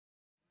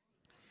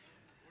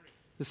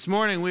This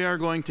morning we are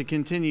going to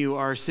continue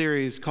our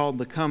series called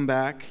The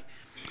Comeback.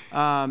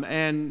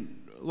 And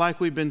like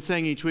we've been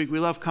saying each week, we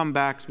love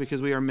comebacks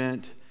because we are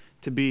meant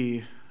to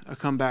be a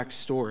comeback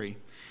story.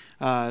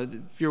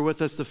 If you're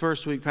with us the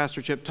first week,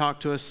 Pastor Chip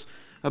talked to us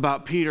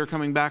about Peter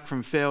coming back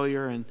from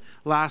failure. And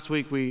last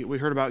week we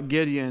heard about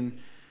Gideon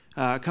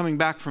coming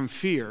back from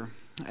fear.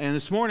 And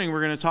this morning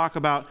we're going to talk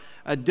about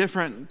a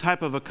different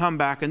type of a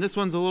comeback. And this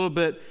one's a little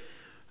bit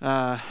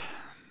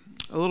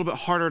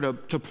harder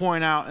to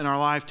point out in our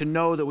life, to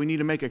know that we need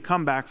to make a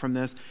comeback from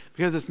this,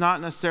 because it's not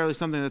necessarily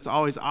something that's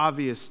always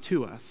obvious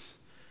to us.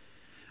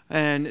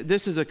 And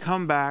this is a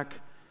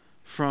comeback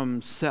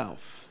from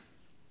self.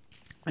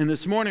 And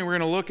this morning we're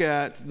going to look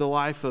at the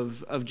life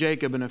of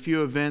Jacob and a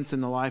few events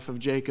in the life of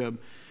Jacob,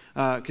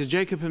 because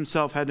Jacob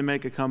himself had to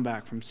make a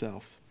comeback from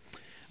self.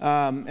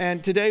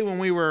 And today when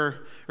we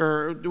were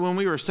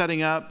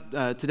setting up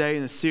today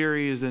in the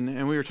series,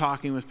 and we were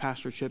talking with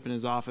Pastor Chip in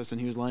his office,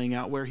 and he was laying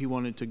out where he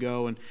wanted to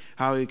go and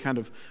how he kind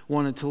of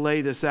wanted to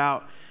lay this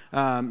out,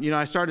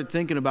 I started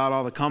thinking about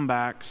all the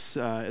comebacks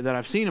that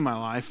I've seen in my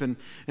life, and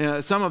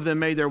some of them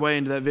made their way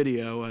into that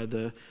video.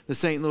 The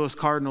St. Louis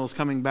Cardinals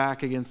coming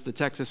back against the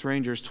Texas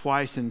Rangers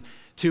twice in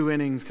 2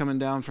 innings, coming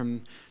down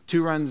from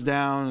 2 runs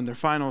down, and their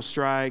final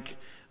strike,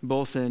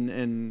 both in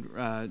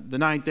the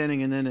 9th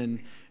inning and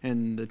then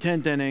in the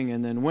 10th inning,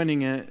 and then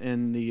winning it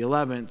in the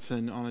 11th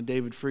and on a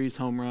David Freese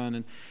home run.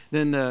 And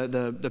then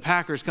the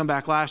Packers come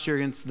back last year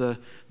against the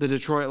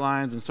Detroit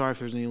Lions. I'm sorry if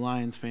there's any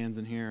Lions fans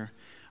in here.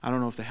 I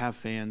don't know if they have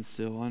fans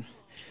still.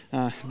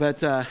 But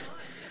the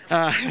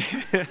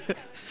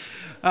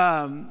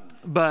Aaron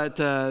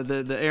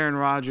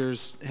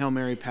Rodgers Hail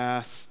Mary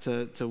pass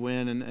to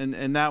win,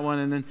 and that one.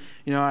 And then,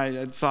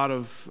 I thought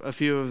of a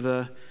few of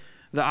the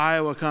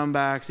Iowa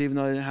comebacks, even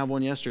though they didn't have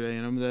one yesterday.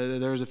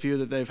 There was a few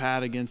that they've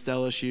had against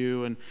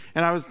LSU. And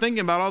I was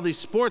thinking about all these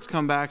sports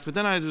comebacks, but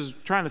then I was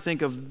trying to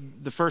think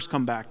of the first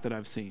comeback that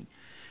I've seen.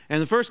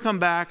 And the first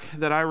comeback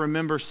that I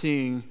remember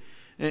seeing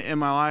in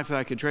my life that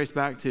I could trace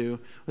back to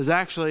was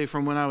actually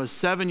from when I was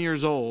 7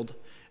 years old,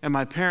 and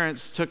my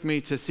parents took me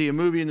to see a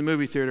movie in the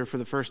movie theater for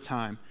the first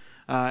time.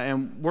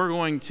 And we're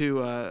going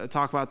to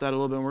talk about that a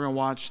little bit, and we're going to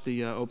watch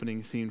the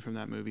opening scene from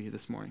that movie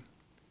this morning.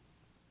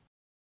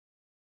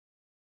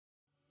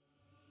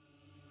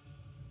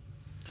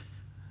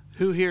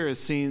 Who here has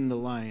seen The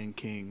Lion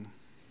King?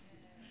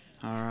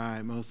 All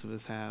right, most of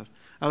us have.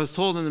 I was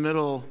told in the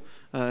middle,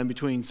 in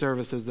between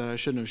services, that I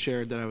shouldn't have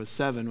shared that I was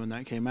 7 when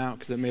that came out,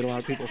 because it made a lot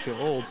of people feel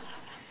old.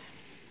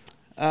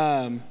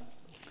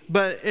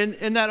 But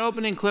in that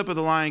opening clip of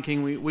The Lion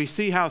King, we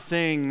see how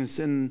things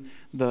in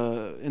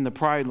the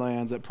Pride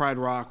Lands at Pride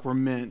Rock were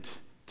meant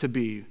to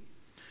be.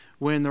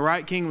 When the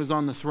right king was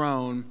on the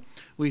throne,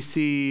 we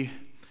see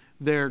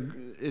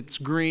it's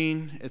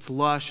green, it's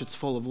lush, it's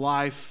full of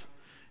life.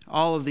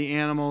 All of the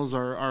animals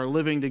are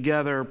living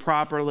together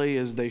properly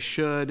as they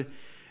should.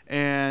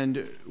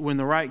 And when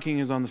the right king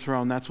is on the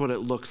throne, that's what it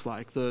looks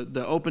like.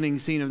 The opening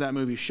scene of that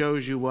movie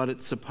shows you what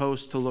it's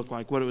supposed to look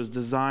like, what it was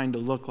designed to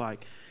look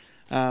like.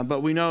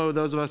 But we know,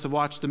 those of us who have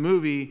watched the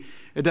movie,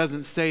 it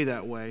doesn't stay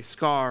that way.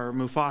 Scar,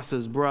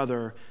 Mufasa's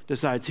brother,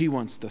 decides he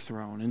wants the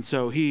throne. And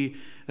so he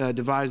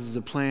devises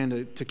a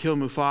plan to kill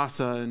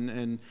Mufasa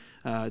and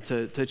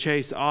to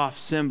chase off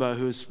Simba,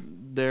 who's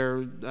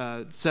there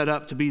set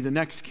up to be the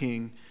next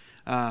king.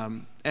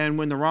 And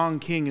when the wrong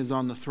king is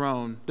on the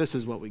throne, this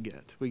is what we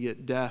get. We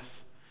get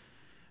death,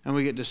 and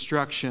we get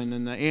destruction,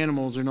 and the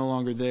animals are no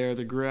longer there.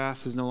 The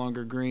grass is no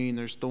longer green.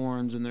 There's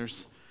thorns and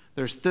there's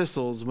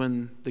thistles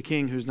when the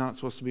king who's not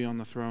supposed to be on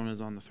the throne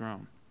is on the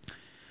throne.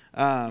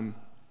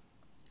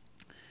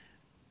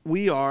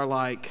 We are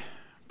like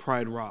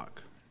Pride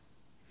Rock.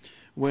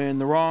 When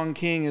the wrong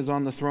king is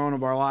on the throne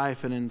of our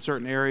life, and in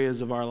certain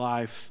areas of our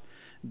life,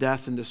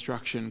 death and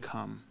destruction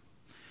come.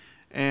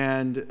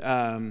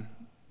 And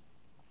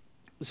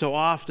so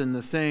often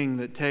the thing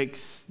that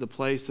takes the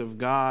place of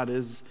God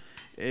is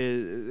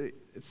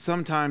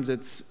sometimes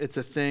it's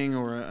a thing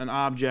or an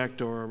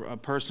object or a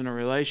person or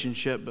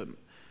relationship, but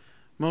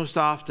most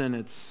often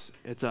it's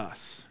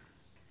us.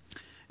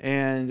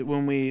 And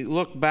when we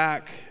look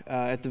back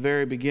at the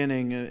very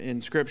beginning in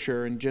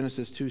Scripture, in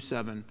Genesis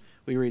 2:7,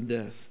 we read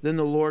this: "Then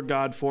the Lord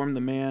God formed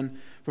the man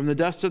from the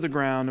dust of the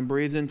ground and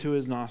breathed into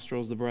his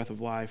nostrils the breath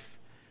of life.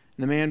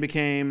 And the man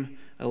became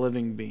a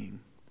living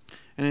being."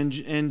 And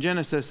in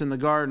Genesis, in the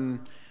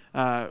garden,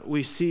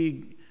 we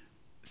see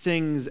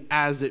things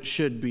as it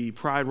should be.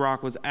 Pride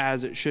Rock was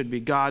as it should be.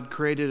 God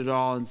created it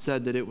all and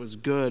said that it was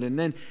good. And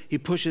then he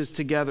pushes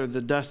together the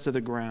dust of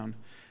the ground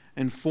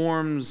and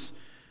forms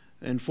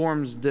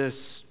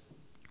this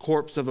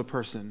corpse of a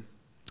person.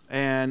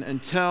 And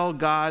until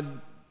God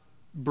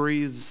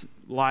breathes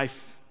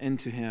life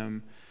into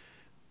him,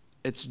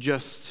 it's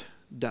just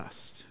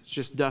dust. It's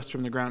just dust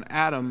from the ground.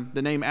 Adam,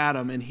 the name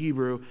Adam in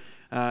Hebrew,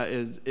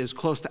 is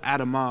close to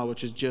Adamah,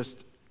 which is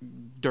just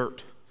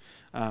dirt.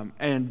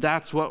 And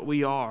that's what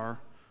we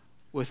are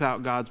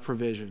without God's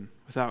provision,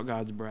 without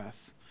God's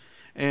breath.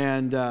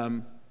 And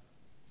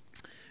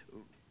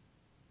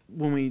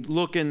when we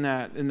look in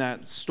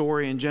that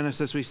story in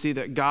Genesis, we see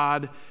that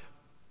God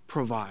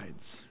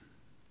provides.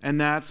 And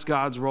that's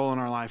God's role in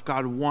our life.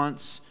 God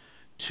wants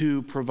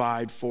to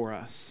provide for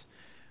us.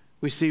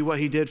 We see what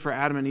he did for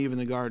Adam and Eve in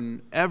the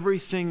garden.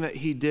 Everything that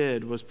he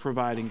did was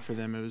providing for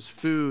them. It was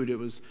food.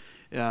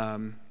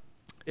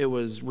 It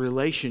was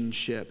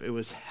relationship. It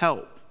was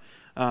help.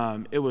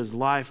 It was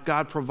life.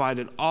 God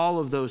provided all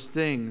of those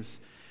things.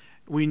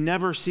 We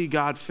never see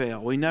God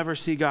fail. We never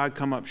see God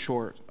come up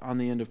short on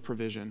the end of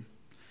provision.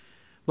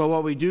 But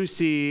what we do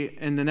see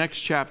in the next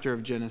chapter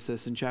of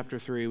Genesis, in chapter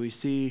 3, we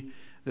see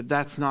that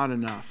that's not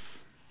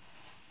enough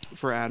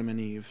for Adam and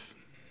Eve.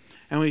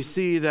 And we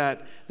see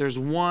that there's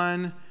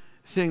one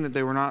thing that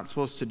they were not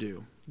supposed to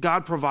do.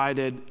 God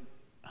provided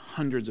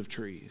hundreds of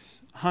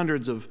trees,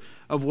 hundreds of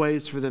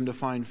ways for them to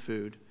find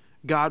food.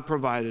 God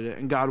provided it,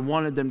 and God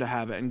wanted them to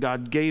have it, and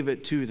God gave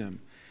it to them.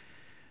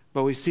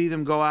 But we see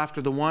them go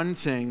after the one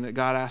thing that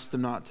God asked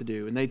them not to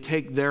do, and they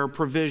take their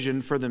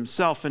provision for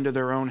themselves into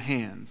their own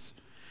hands.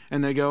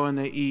 And they go and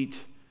they eat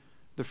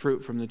the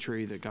fruit from the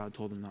tree that God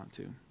told them not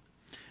to.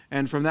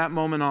 And from that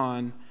moment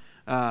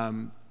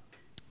on,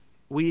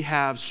 we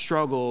have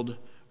struggled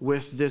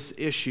with this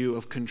issue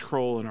of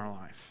control in our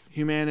life.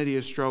 Humanity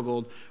has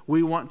struggled.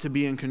 We want to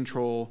be in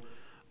control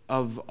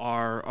of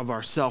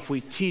ourself.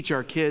 We teach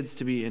our kids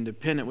to be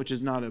independent, which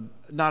is not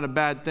a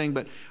bad thing,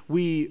 but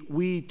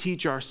we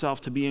teach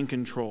ourselves to be in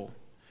control,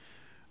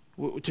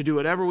 to do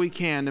whatever we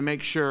can to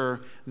make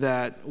sure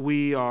that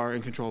we are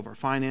in control of our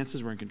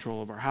finances, we're in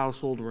control of our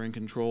household, we're in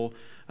control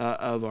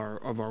of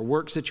our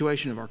work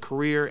situation, of our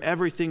career.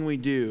 Everything we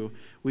do,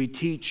 we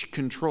teach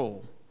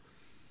control.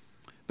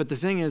 But the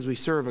thing is, we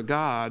serve a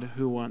God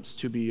who wants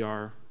to be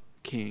our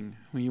king,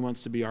 he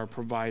wants to be our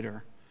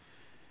provider.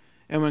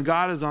 And when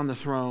God is on the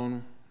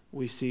throne,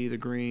 we see the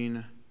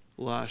green,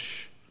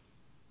 lush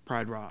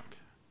Pride Rock.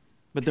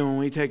 But then when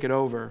we take it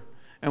over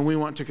and we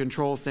want to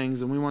control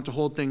things and we want to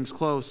hold things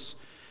close,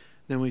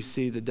 then we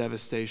see the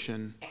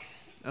devastation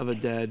of a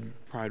dead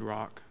Pride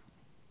Rock.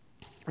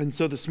 And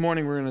so this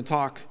morning we're going to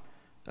talk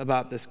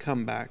about this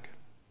comeback.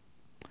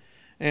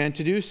 And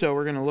to do so,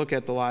 we're going to look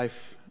at the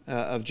life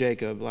of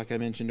Jacob, like I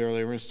mentioned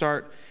earlier. We're going to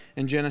start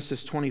in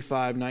Genesis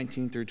 25,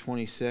 19 through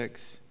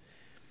 26.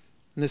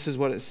 And this is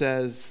what it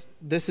says.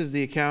 This is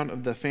the account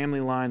of the family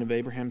line of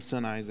Abraham's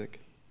son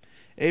Isaac.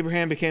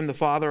 Abraham became the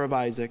father of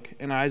Isaac,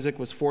 and Isaac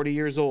was 40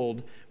 years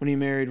old when he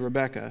married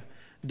Rebekah,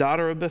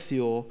 daughter of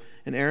Bethuel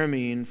and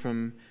Aramean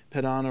from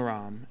Padan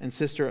Aram, and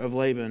sister of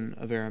Laban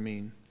of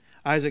Aramean.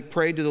 Isaac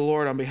prayed to the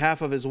Lord on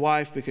behalf of his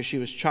wife because she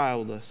was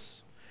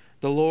childless.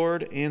 The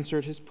Lord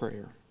answered his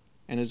prayer,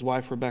 and his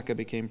wife Rebekah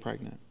became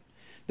pregnant.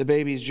 The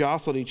babies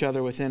jostled each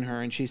other within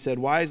her, and she said,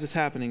 "Why is this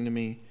happening to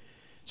me?"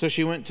 So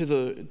she went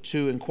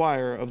to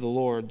inquire of the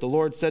Lord. The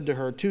Lord said to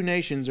her, 2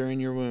 nations are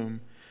in your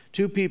womb.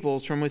 2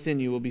 peoples from within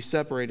you will be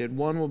separated.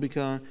 One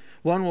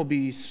will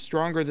be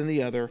stronger than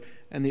the other,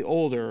 and the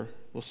older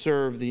will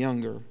serve the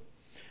younger.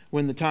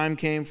 When the time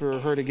came for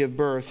her to give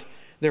birth,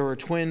 there were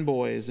twin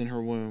boys in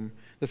her womb.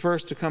 The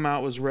first to come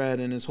out was red,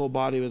 and his whole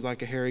body was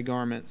like a hairy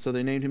garment, so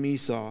they named him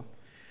Esau.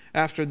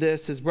 After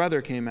this, his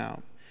brother came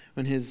out,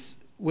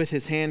 with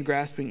his hand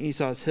grasping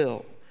Esau's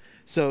heel.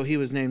 So he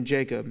was named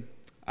Jacob.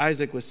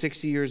 Isaac was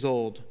 60 years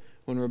old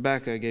when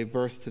Rebekah gave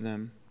birth to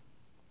them.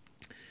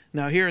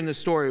 Now here in this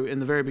story, in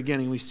the very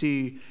beginning, we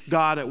see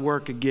God at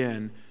work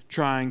again,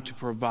 trying to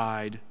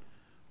provide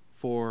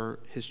for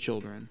his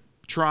children,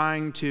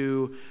 trying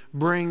to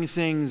bring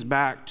things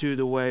back to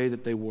the way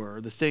that they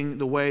were,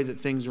 the way that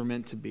things were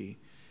meant to be.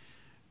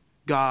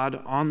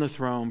 God on the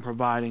throne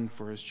providing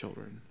for his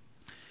children.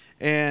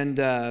 And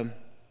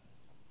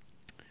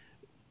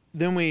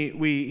then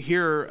we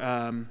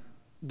hear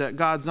that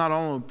God's not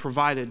only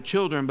provided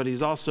children, but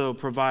he's also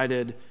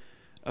provided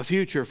a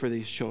future for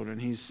these children.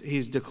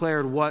 He's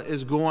declared what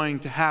is going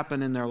to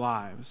happen in their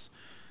lives.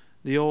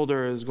 The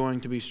older is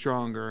going to be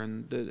stronger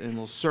and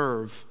will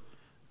serve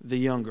the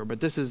younger. But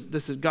this is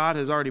God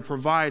has already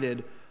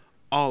provided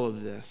all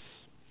of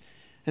this.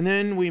 And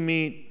then we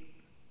meet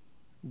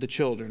the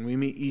children. We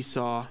meet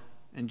Esau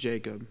and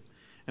Jacob.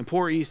 And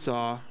poor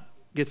Esau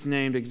gets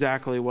named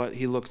exactly what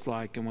he looks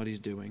like and what he's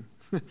doing.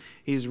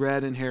 He's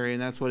red and hairy, and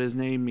that's what his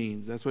name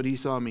means. That's what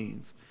Esau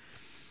means.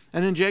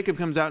 And then Jacob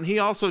comes out, and he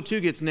also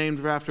too gets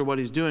named after what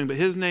he's doing, but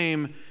his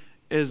name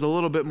is a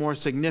little bit more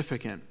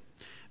significant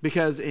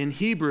because in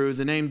Hebrew,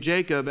 the name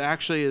Jacob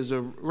actually is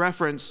a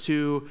reference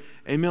to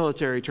a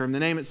military term. The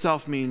name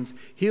itself means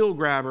heel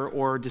grabber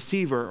or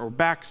deceiver or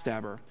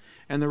backstabber.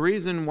 And the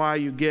reason why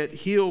you get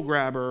heel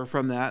grabber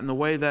from that and the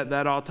way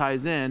that all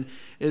ties in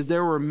is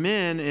there were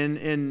men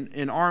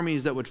in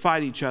armies that would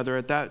fight each other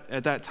at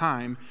that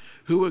time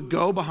who would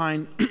go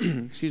behind,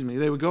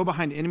 they would go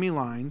behind enemy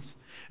lines,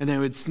 and they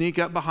would sneak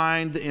up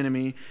behind the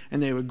enemy,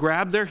 and they would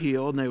grab their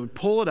heel, and they would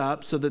pull it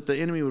up so that the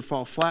enemy would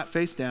fall flat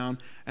face down,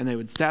 and they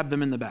would stab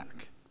them in the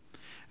back.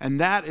 And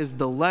that is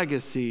the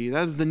legacy,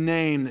 that is the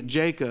name that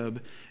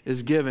Jacob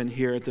is given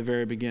here at the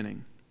very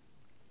beginning.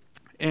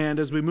 And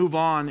as we move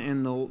on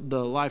in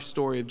the life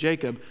story of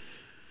Jacob,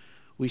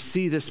 we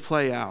see this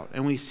play out,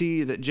 and we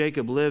see that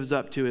Jacob lives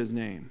up to his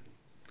name.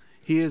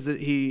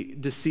 He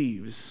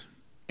deceives,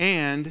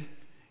 and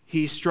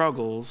he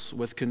struggles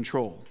with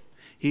control.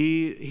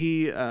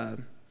 I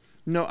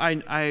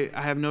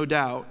have no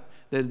doubt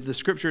that the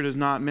scripture does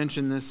not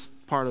mention this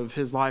part of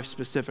his life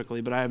specifically,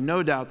 but I have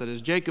no doubt that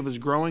as Jacob was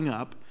growing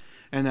up,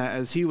 and that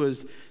as he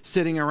was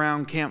sitting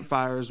around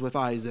campfires with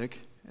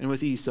Isaac and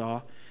with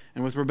Esau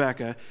and with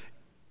Rebekah,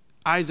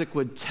 Isaac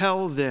would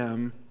tell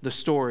them the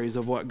stories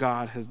of what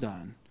God has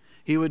done.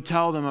 He would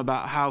tell them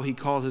about how he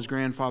called his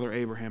grandfather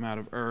Abraham out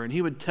of Ur, and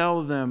he would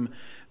tell them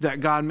that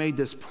God made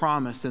this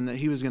promise and that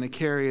he was going to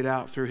carry it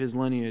out through his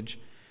lineage,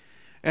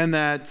 and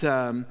that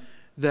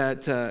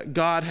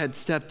God had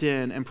stepped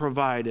in and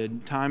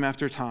provided time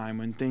after time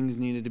when things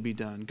needed to be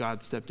done.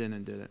 God stepped in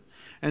and did it.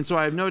 And so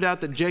I have no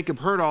doubt that Jacob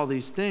heard all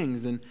these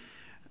things, and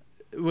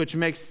which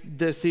makes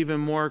this even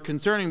more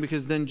concerning,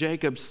 because then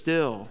Jacob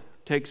still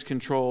takes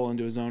control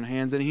into his own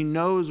hands, and he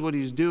knows what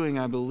he's doing,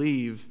 I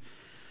believe,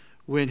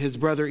 when his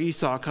brother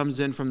Esau comes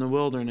in from the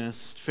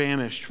wilderness,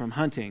 famished from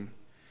hunting,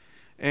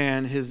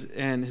 and his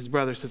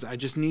brother says, I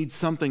just need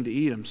something to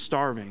eat, I'm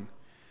starving.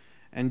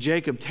 And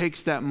Jacob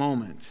takes that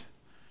moment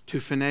to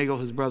finagle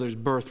his brother's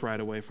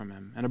birthright away from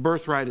him. And a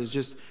birthright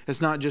is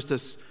it's not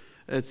just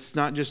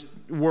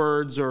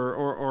words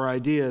or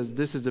ideas.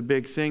 This is a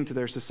big thing to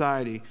their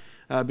society,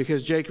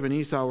 because Jacob and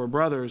Esau were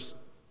brothers.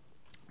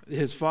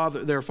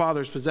 Their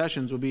father's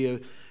possessions would be,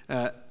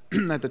 at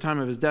the time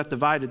of his death,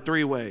 divided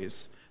three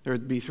ways. There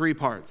would be three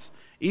parts.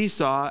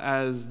 Esau,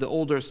 as the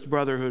oldest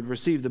brother who had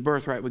received the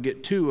birthright, would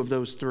get two of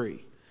those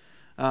three.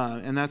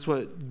 And that's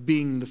what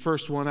being the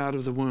first one out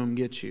of the womb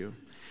gets you.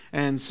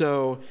 And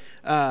so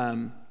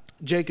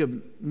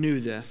Jacob knew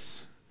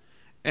this.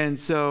 And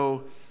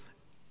so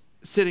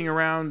sitting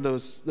around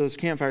those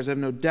campfires, I have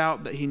no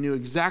doubt that he knew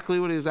exactly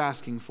what he was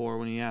asking for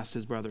when he asked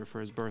his brother for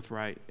his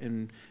birthright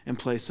in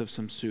place of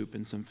some soup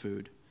and some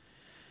food.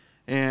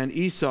 And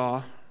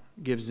Esau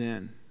gives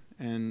in,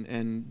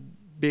 and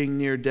being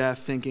near death,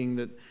 thinking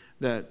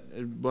that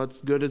what's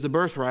good as a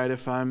birthright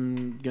if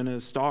I'm going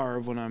to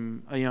starve when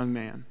I'm a young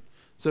man.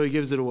 So he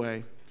gives it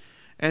away.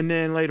 And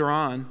then later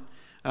on,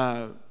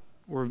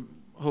 we're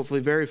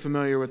hopefully very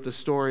familiar with the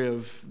story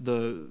of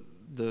the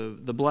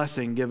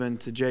blessing given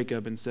to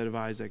Jacob instead of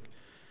Isaac.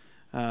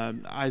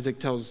 Isaac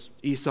tells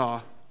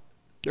Esau,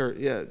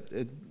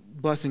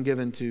 blessing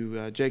given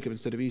to Jacob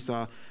instead of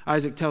Esau.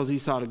 Isaac tells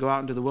Esau to go out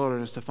into the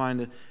wilderness to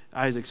find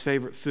Isaac's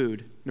favorite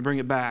food, to bring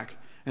it back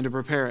and to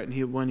prepare it.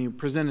 And when he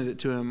presented it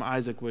to him,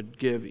 Isaac would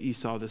give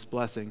Esau this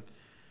blessing.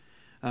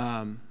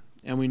 And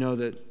we know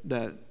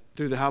that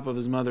through the help of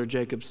his mother,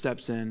 Jacob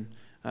steps in,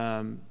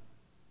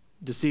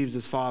 deceives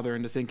his father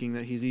into thinking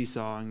that he's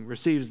Esau, and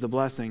receives the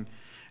blessing.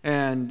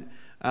 And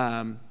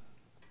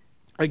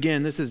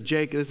again, this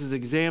is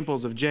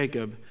examples of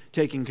Jacob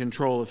taking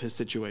control of his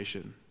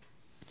situation.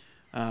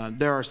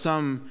 There are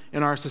some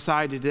in our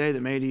society today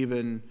that may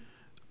even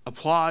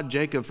applaud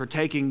Jacob for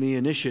taking the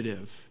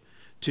initiative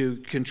to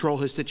control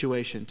his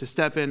situation, to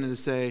step in and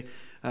to say,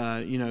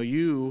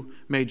 you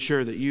made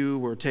sure that you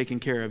were taken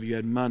care of. You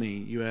had money.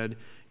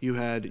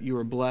 You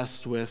were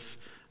blessed with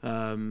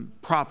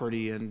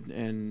property,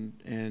 and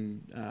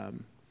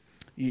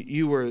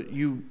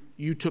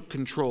you took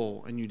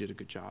control, and you did a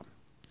good job.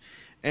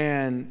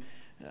 And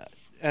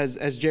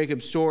as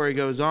Jacob's story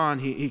goes on,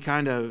 he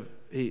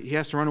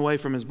has to run away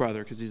from his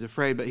brother because he's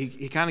afraid, but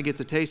he kind of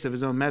gets a taste of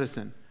his own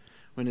medicine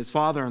when his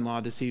father-in-law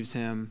deceives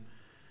him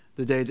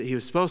the day that he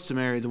was supposed to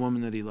marry the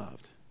woman that he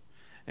loved.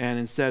 And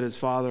instead, his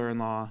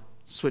father-in-law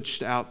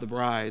switched out the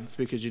brides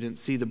because you didn't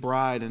see the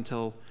bride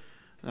until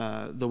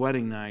the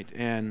wedding night.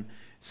 And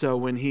so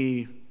when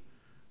he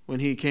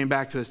came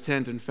back to his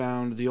tent and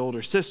found the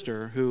older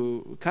sister,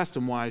 who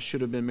custom-wise should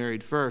have been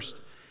married first,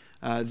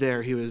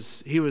 he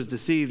was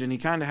deceived, and he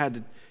kind of had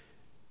to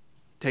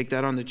take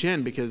that on the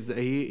chin because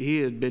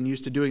he had been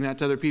used to doing that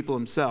to other people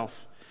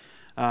himself.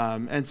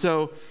 And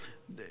so,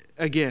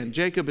 again,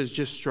 Jacob is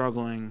just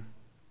struggling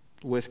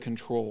with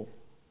control.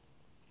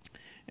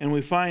 And we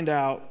find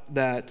out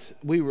that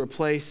we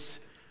replace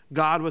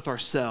God with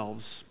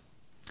ourselves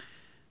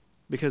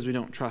because we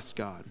don't trust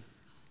God.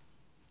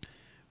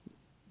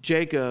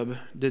 Jacob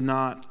did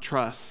not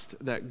trust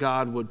that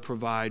God would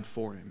provide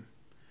for him.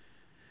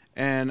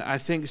 And I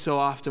think so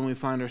often we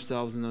find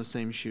ourselves in those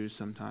same shoes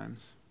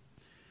sometimes.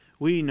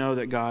 We know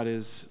that God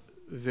is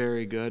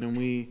very good, and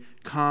we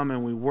come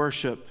and we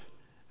worship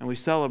and we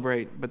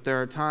celebrate, but there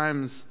are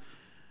times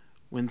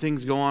when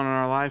things go on in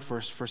our life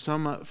for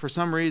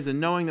some reason,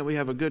 knowing that we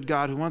have a good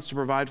God who wants to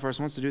provide for us,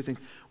 wants to do things,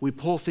 we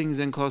pull things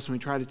in close and we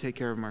try to take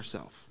care of them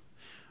ourselves.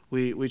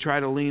 We try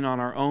to lean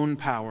on our own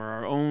power,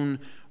 our own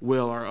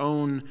will, our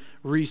own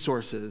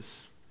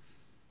resources.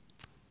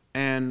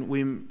 And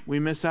we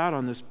miss out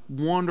on this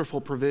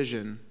wonderful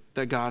provision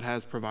that God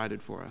has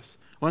provided for us.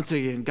 Once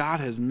again, God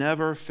has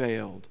never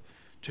failed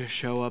to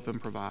show up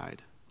and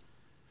provide.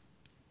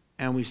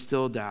 And we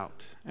still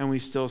doubt, and we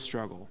still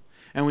struggle,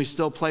 and we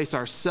still place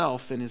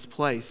ourselves in his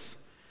place,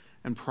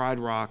 and Pride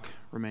Rock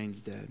remains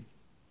dead.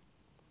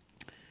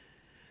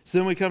 So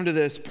then we come to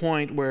this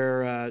point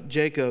where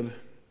Jacob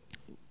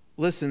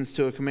listens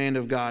to a command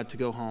of God to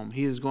go home.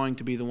 He is going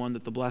to be the one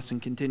that the blessing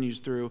continues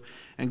through.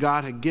 And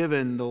God had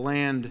given the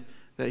land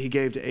that he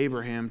gave to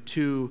Abraham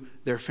to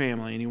their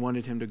family, and he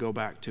wanted him to go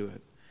back to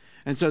it.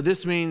 And so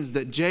this means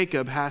that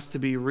Jacob has to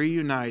be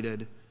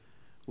reunited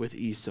with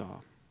Esau.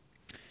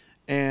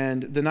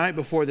 And the night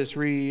before this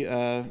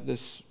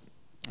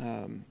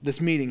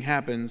meeting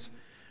happens,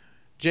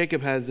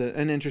 Jacob has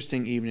an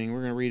interesting evening.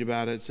 We're going to read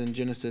about it. It's in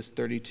Genesis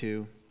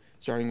 32,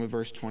 starting with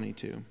verse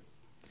 22.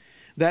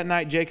 That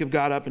night Jacob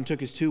got up and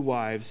took his 2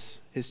 wives,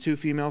 his 2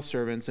 female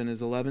servants, and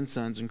his 11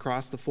 sons, and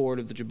crossed the ford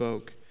of the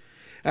Jabbok.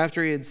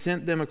 After he had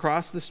sent them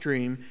across the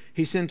stream,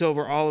 he sent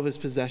over all of his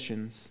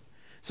possessions.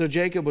 So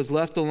Jacob was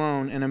left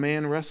alone, and a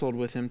man wrestled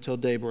with him till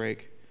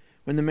daybreak.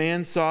 When the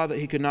man saw that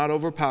he could not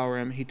overpower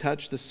him, he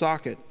touched the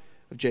socket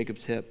of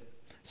Jacob's hip,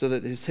 so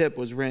that his hip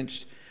was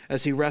wrenched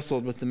as he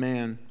wrestled with the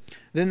man.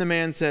 Then the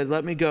man said,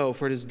 "Let me go,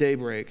 for it is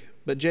daybreak."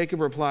 But Jacob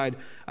replied,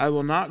 "I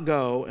will not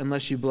go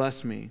unless you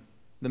bless me."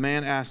 The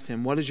man asked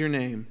him, "What is your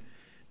name?"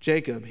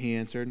 "Jacob," he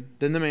answered.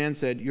 Then the man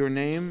said, "Your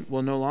name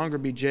will no longer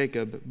be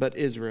Jacob, but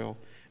Israel,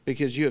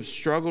 because you have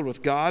struggled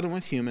with God and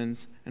with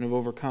humans and have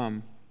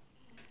overcome."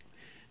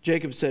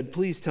 Jacob said,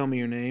 "Please tell me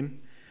your name."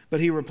 But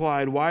he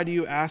replied, "Why do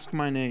you ask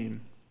my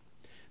name?"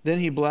 Then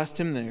he blessed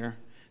him there.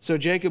 So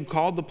Jacob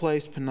called the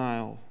place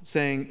Peniel,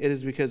 saying, "It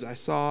is because I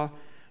saw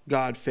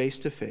God face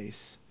to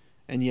face,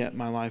 and yet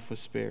my life was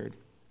spared."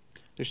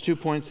 There's 2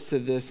 points to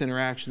this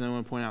interaction that I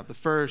want to point out. The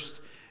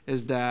first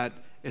is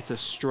that it's a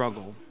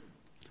struggle.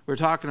 We're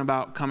talking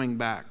about coming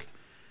back.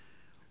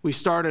 We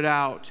started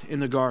out in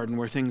the garden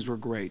where things were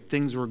great,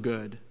 things were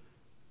good.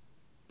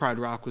 Pride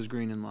Rock was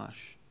green and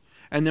lush.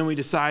 And then we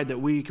decide that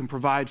we can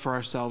provide for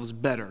ourselves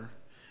better.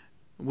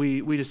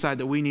 We decide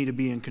that we need to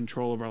be in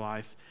control of our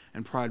life,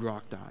 and Pride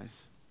Rock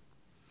dies.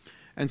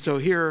 And so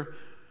here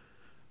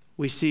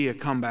we see a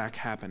comeback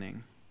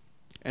happening,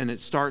 and it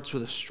starts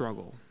with a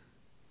struggle.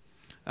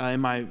 In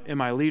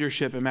my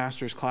leadership and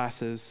master's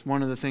classes,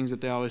 one of the things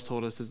that they always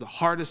told us is the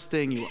hardest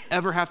thing you will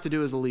ever have to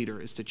do as a leader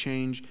is to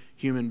change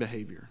human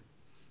behavior.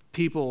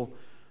 People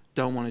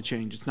don't want to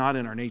change. It's not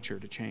in our nature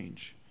to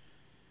change.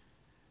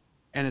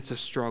 And it's a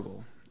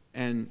struggle.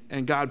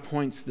 And God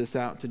points this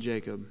out to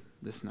Jacob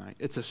this night.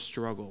 It's a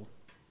struggle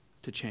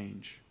to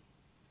change.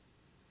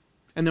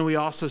 And then we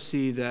also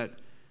see that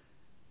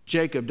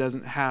Jacob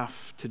doesn't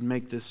have to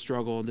make this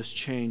struggle, this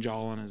change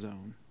all on his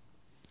own.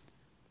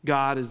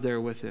 God is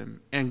there with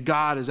him. And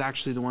God is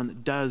actually the one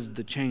that does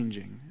the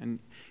changing. And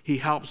he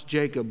helps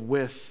Jacob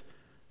with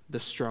the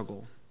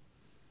struggle.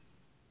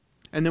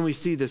 And then we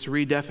see this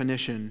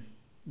redefinition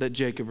that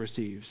Jacob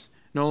receives.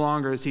 No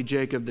longer is he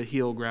Jacob the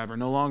heel grabber.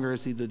 No longer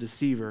is he the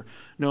deceiver.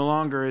 No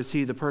longer is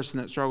he the person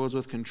that struggles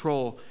with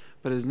control.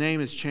 But his name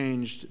is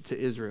changed to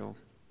Israel.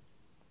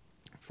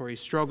 For he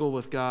struggled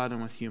with God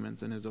and with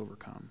humans and has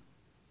overcome.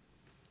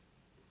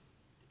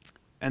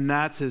 And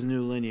that's his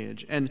new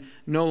lineage. And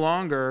no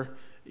longer,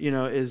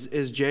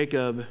 is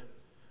Jacob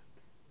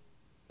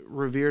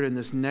revered in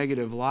this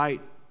negative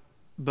light,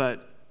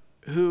 but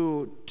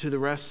who to the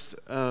rest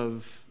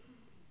of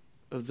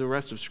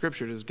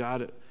Scripture does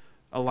God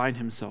align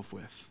himself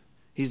with?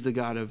 He's the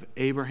God of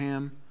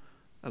Abraham,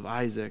 of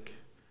Isaac,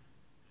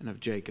 and of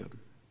Jacob.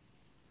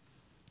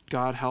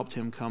 God helped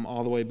him come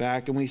all the way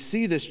back. And we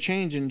see this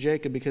change in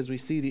Jacob because we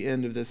see the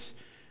end of this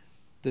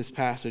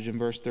passage in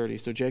verse 30.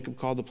 So Jacob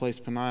called the place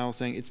Peniel,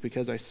 saying, "It's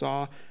because I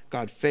saw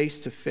God face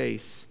to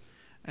face,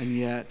 and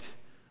yet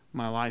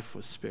my life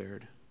was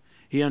spared."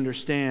 He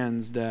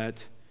understands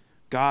that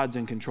God's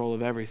in control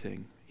of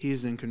everything.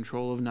 He's in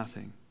control of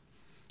nothing.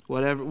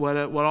 What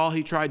all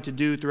he tried to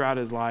do throughout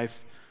his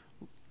life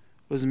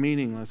was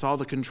meaningless. All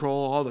the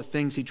control, all the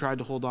things he tried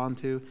to hold on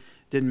to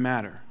didn't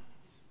matter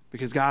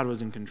because God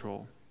was in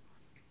control.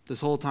 This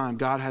whole time,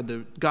 God had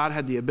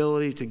the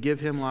ability to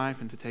give him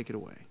life and to take it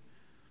away.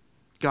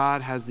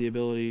 God has the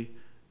ability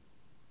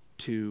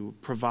to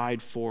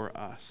provide for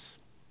us.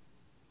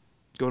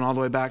 Going all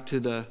the way back to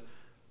the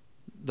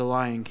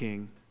Lion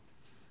King,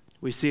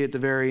 we see at the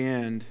very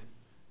end,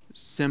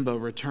 Simba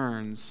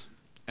returns,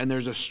 and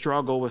there's a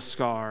struggle with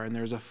Scar, and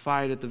there's a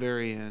fight at the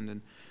very end,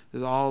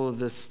 and all of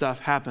this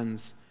stuff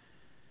happens.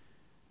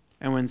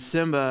 And when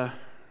Simba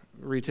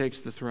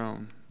retakes the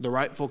throne, the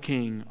rightful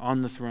king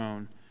on the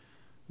throne,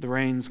 the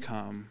rains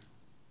come,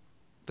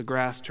 the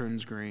grass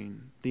turns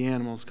green, the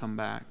animals come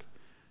back.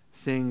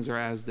 Things are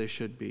as they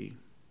should be.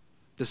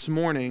 This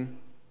morning,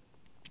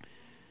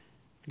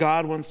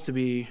 God wants to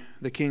be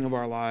the king of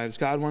our lives.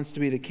 God wants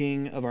to be the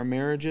king of our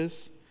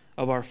marriages,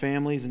 of our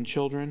families and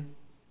children,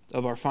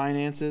 of our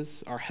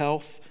finances, our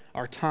health,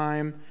 our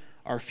time,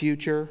 our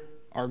future,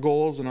 our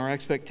goals and our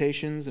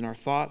expectations and our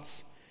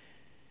thoughts.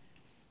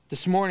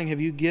 This morning, have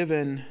you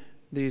given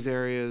these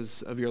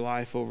areas of your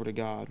life over to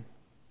God?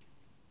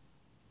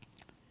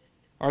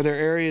 Are there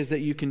areas that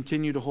you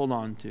continue to hold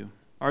on to?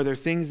 Are there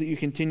things that you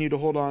continue to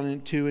hold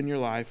on to in your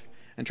life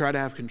and try to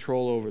have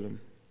control over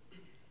them?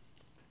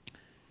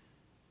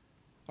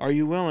 Are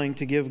you willing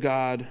to give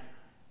God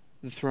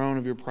the throne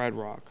of your Pride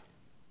Rock?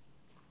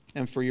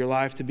 and for your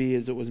life to be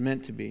as it was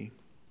meant to be?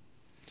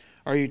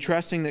 Are you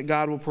trusting that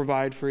God will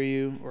provide for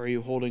you, or are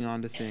you holding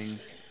on to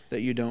things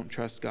that you don't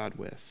trust God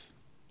with?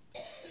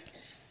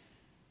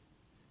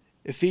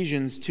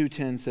 Ephesians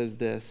 2:10 says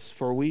this,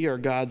 "For we are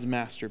God's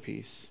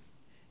masterpiece.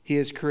 He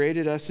has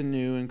created us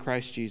anew in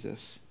Christ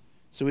Jesus,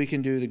 so we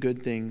can do the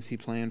good things He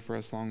planned for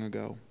us long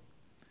ago."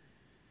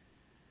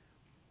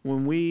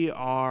 When we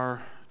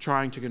are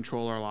trying to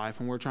control our life,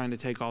 and we're trying to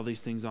take all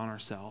these things on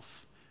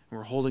ourselves, and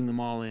we're holding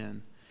them all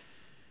in,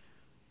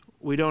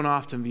 we don't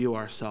often view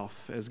ourselves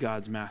as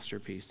God's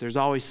masterpiece. There's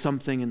always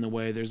something in the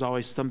way. There's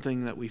always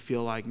something that we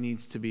feel like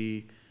needs to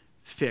be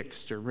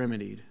fixed or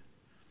remedied.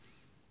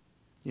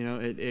 You know,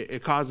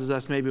 it causes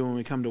us maybe when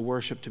we come to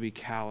worship to be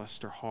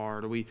calloused or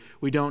hard. Or we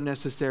don't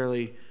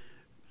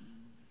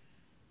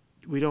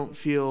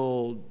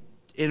feel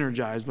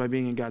energized by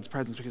being in God's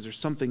presence because there's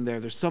something there.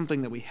 There's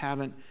something that we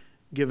haven't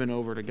given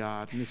over to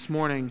God. And this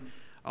morning,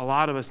 a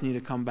lot of us need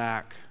to come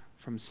back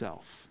from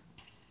self.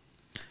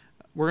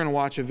 We're going to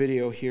watch a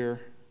video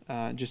here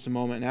in just a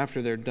moment. And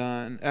after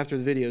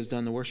the video is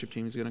done, the worship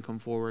team is going to come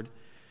forward.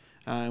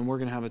 And we're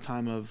going to have a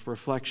time of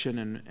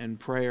reflection and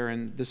prayer.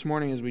 And this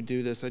morning as we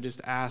do this, I just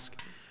ask,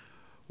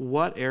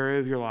 what area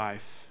of your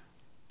life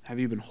have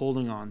you been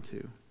holding on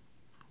to?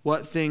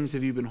 What things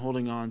have you been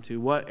holding on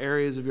to? What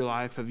areas of your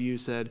life have you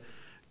said,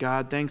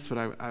 God, thanks, but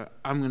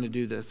I'm going to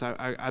do this.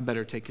 I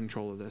better take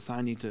control of this.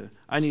 I need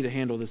to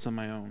handle this on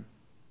my own.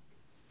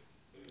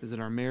 Is it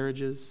our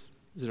marriages?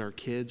 Is it our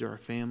kids or our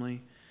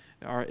family?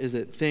 Or is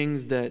it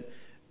things that,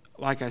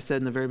 like I said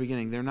in the very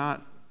beginning, they're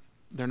not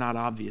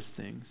obvious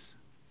things.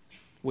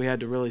 We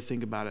had to really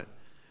think about it.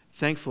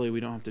 Thankfully,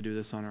 we don't have to do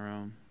this on our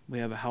own. We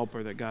have a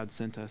helper that God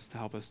sent us to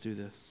help us do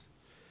this.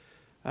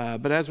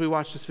 But as we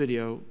watch this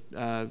video,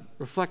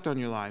 reflect on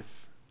your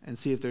life and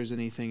see if there's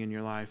anything in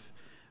your life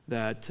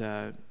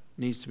that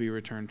needs to be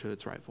returned to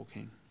its rightful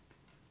king.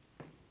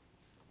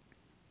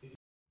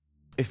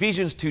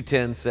 Ephesians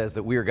 2:10 says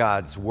that we are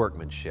God's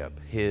workmanship,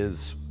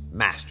 His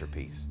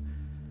masterpiece.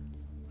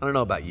 I don't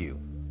know about you,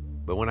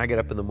 but when I get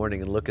up in the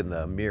morning and look in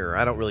the mirror,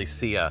 I don't really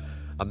see a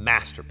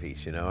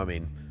masterpiece, you know? I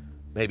mean,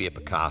 maybe a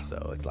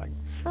Picasso. It's like,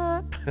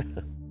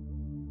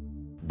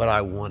 but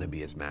I want to be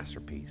His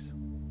masterpiece.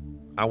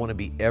 I want to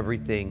be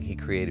everything He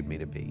created me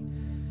to be.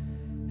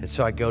 And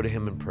so I go to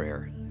Him in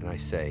prayer and I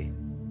say,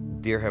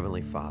 Dear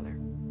Heavenly Father,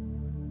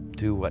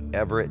 do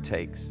whatever it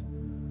takes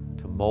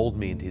to mold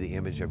me into the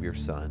image of your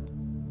Son.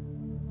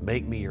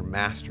 Make me your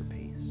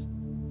masterpiece.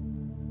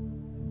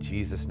 In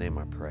Jesus' name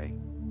I pray.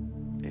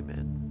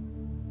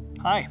 Amen.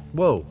 Hi.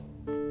 Whoa.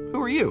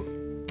 Who are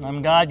you?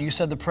 I'm God. You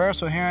said the prayer,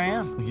 so here I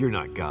am. You're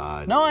not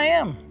God. No, I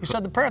am. You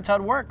said the prayer. That's how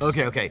it works.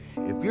 Okay.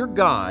 If you're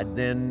God,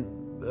 then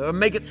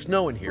make it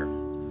snow in here.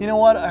 You know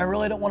what? I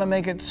really don't want to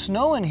make it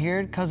snow in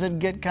here because it'd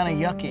get kind of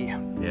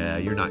yucky. Yeah,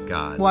 you're not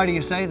God. Why do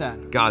you say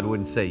that? God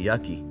wouldn't say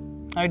yucky.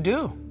 I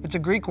do. It's a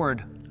Greek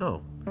word.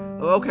 Oh.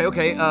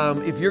 Okay.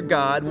 If you're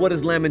God, what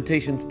does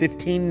Lamentations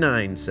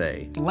 15:9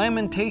 say?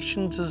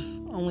 Lamentations is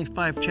only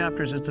 5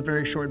 chapters. It's a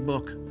very short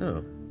book.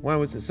 Oh. Why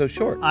was it so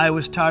short? I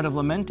was tired of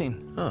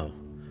lamenting. Oh.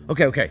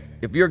 Okay.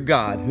 If you're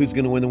God, who's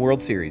going to win the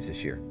World Series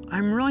this year?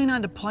 I'm really not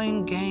into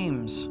playing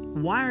games.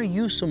 Why are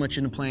you so much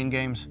into playing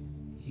games?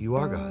 You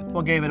are God.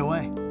 What gave it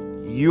away?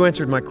 You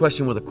answered my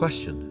question with a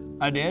question.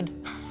 I did?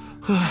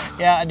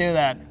 Yeah, I do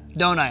that,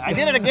 don't I? I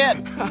did it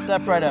again.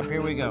 Step right up.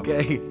 Here we go.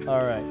 Okay.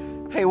 All right.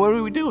 Hey, what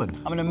are we doing?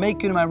 I'm going to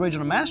make you into my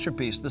original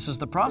masterpiece. This is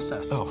the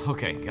process. Oh,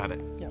 okay. Got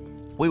it. Yeah.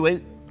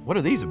 Wait. What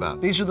are these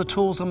about? These are the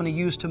tools I'm going to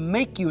use to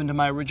make you into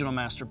my original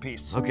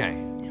masterpiece. Okay.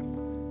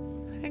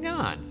 Hang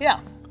on.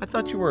 Yeah. I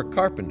thought you were a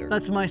carpenter.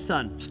 That's my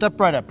son. Step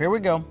right up. Here we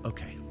go.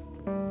 Okay.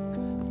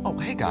 Oh,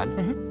 hey, God.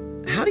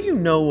 How do you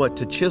know what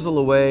to chisel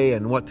away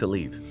and what to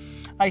leave?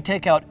 I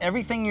take out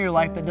everything in your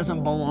life that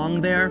doesn't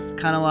belong there,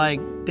 kind of like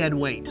dead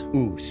weight.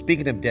 Ooh,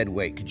 speaking of dead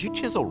weight, could you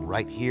chisel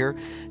right here?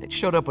 It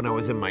showed up when I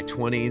was in my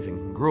 20s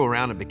and grew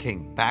around and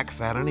became back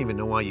fat. I don't even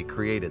know why you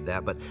created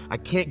that, but I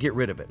can't get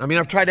rid of it. I mean,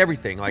 I've tried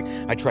everything. Like,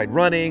 I tried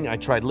running, I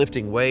tried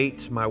lifting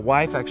weights. My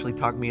wife actually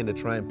talked me into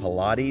trying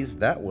Pilates.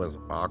 That was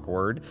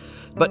awkward,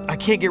 but I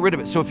can't get rid of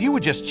it. So if you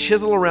would just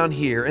chisel around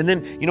here, and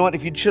then, you know what,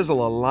 if you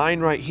chisel a line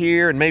right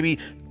here and maybe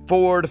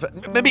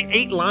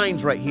 8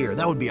 lines right here,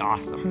 that would be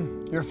awesome.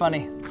 You're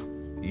funny.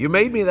 You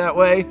made me that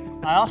way.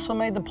 I also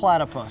made the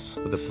platypus.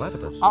 With the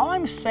platypus? All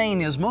I'm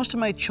saying is most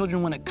of my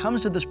children, when it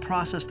comes to this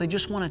process, they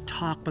just want to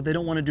talk, but they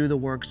don't want to do the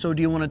work. So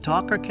do you want to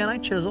talk or can I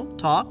chisel?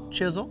 Talk,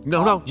 chisel.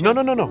 No.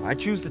 I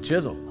choose to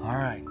chisel. All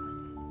right.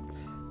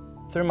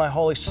 Through my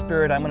Holy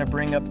Spirit, I'm going to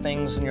bring up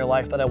things in your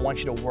life that I want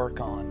you to work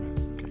on.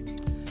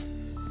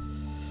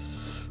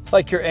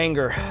 Like your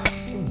anger.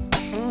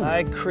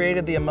 I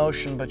created the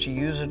emotion, but you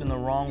use it in the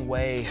wrong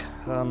way.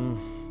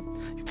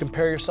 You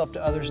compare yourself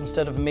to others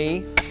instead of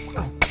me.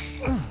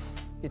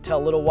 You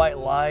tell little white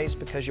lies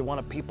because you want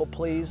to people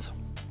please.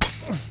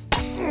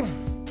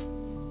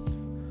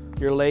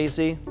 You're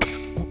lazy,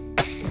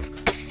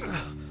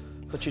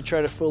 but you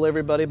try to fool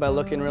everybody by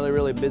looking really,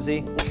 really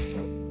busy.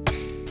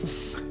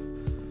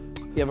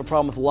 You have a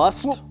problem with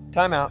lust.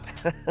 Time out.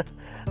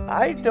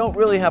 I don't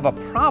really have a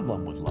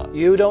problem with lust.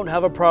 You don't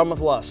have a problem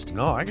with lust.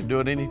 No, I can do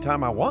it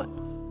anytime I want.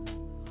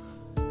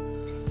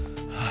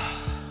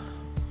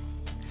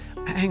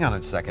 Hang on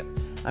a second.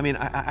 I mean,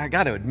 I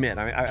got to admit,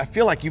 I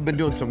feel like you've been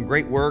doing some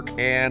great work,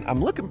 and I'm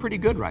looking pretty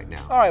good right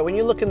now. All right, when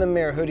you look in the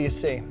mirror, who do you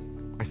see?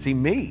 I see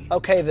me.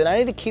 Okay, then I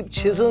need to keep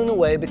chiseling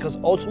away because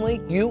ultimately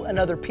you and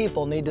other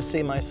people need to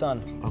see my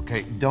son.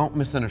 Okay, don't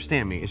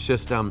misunderstand me. It's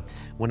just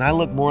when I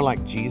look more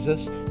like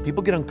Jesus,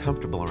 people get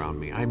uncomfortable around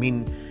me. I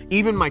mean,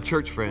 even my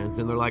church friends,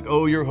 and they're like,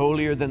 "Oh, you're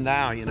holier than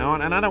thou," you know.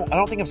 And I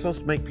don't think I'm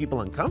supposed to make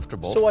people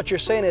uncomfortable. So what you're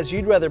saying is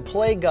you'd rather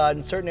play God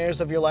in certain areas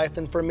of your life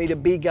than for me to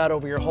be God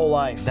over your whole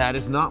life. That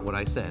is not what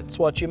I said. That's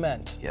what you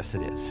meant. Yes,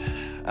 it is.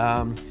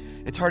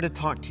 It's hard to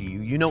talk to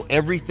you. You know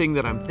everything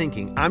that I'm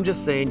thinking. I'm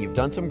just saying you've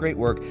done some great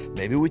work.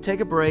 Maybe we take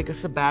a break, a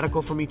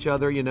sabbatical from each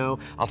other, you know.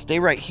 I'll stay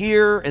right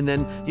here and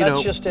then,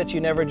 That's just it.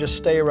 You never just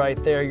stay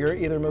right there. You're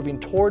either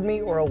moving toward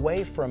me or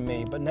away from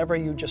me, but never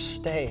you just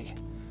stay.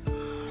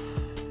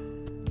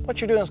 What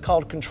you're doing is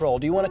called control.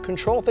 Do you want to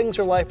control things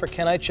in your life or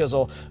can I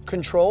chisel?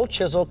 Control,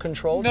 chisel,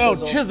 control, No,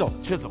 chisel.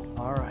 chisel.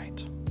 All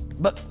right.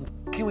 But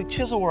can we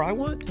chisel where I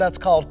want? That's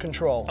called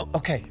control. Oh,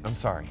 okay, I'm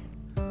sorry.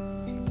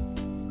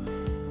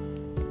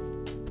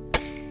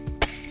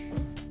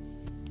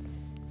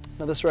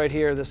 Now this right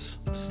here, this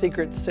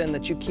secret sin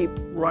that you keep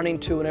running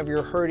to whenever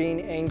you're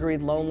hurting, angry,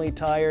 lonely,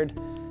 tired,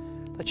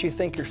 that you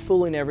think you're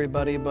fooling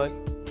everybody, but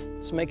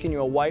it's making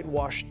you a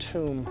whitewashed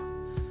tomb.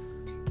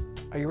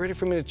 Are you ready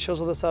for me to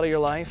chisel this out of your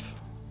life?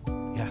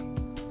 Yeah.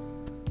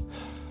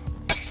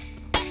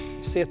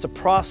 You see, it's a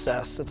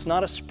process. It's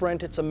not a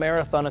sprint, it's a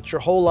marathon. It's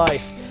your whole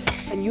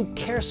life. And you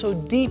care so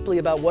deeply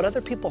about what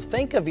other people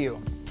think of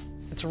you.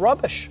 It's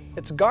rubbish.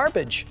 It's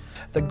garbage.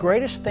 The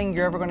greatest thing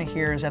you're ever going to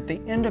hear is at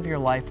the end of your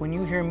life when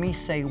you hear me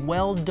say,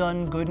 "Well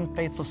done, good and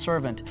faithful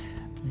servant."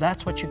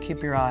 That's what you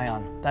keep your eye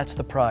on. That's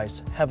the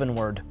prize,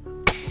 heavenward.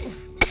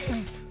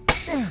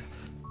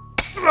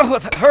 Oh,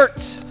 that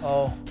hurts.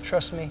 Oh,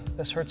 trust me,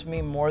 this hurts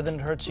me more than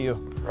it hurts you.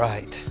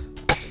 Right.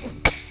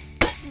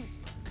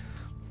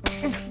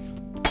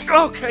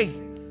 Okay.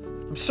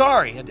 I'm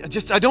sorry.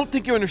 I don't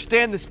think you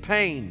understand this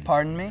pain.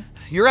 Pardon me?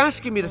 You're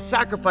asking me to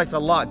sacrifice a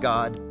lot,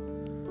 God.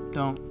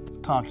 Don't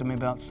talk to me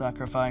about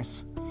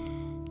sacrifice.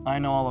 I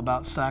know all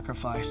about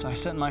sacrifice. I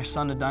sent my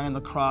son to die on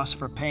the cross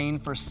for pain,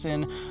 for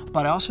sin,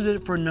 but I also did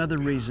it for another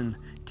reason,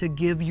 to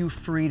give you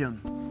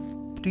freedom.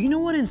 Do you know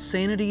what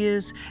insanity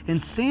is?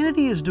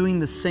 Insanity is doing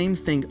the same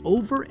thing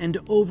over and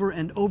over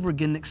and over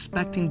again,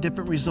 expecting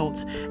different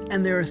results.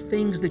 And there are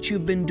things that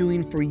you've been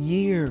doing for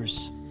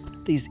years,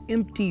 these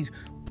empty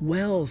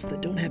wells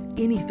that don't have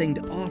anything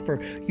to offer.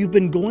 You've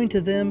been going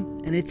to them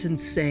and it's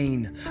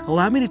insane.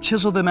 Allow me to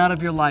chisel them out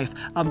of your life.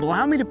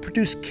 Allow me to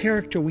produce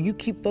character where you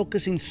keep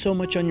focusing so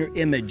much on your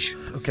image.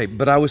 Okay,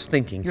 but I was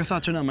thinking. Your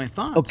thoughts are not my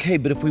thoughts. Okay,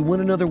 but if we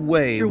went another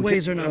way. Your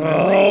ways are not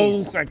my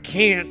ways. Oh, I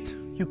can't.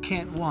 You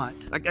can't what?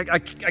 I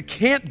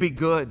can't be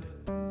good.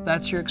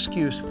 That's your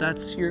excuse.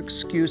 That's your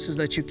excuse is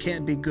that you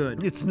can't be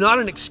good. It's not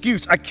an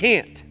excuse. I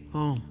can't.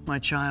 Oh, my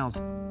child.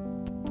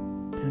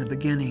 In the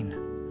beginning,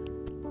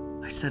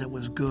 I said it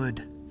was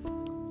good.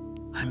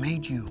 I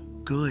made you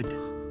good.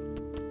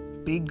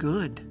 Be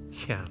good.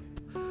 Yeah,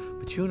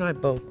 but you and I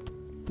both.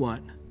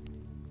 What?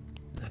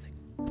 Nothing.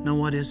 No,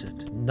 what is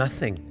it?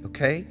 Nothing,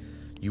 okay?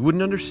 You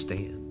wouldn't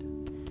understand.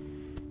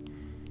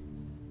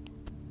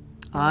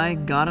 I,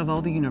 God of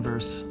all the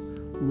universe,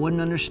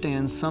 wouldn't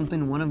understand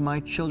something one of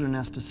my children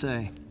has to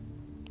say.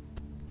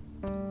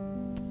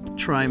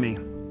 Try me.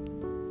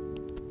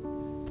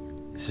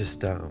 It's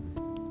just, I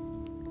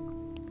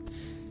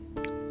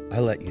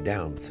let you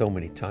down so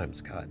many times,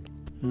 God.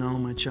 No,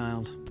 my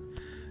child.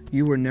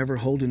 You were never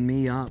holding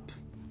me up.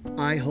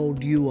 I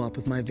hold you up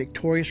with my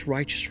victorious,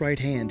 righteous right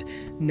hand.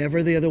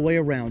 Never the other way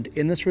around.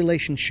 In this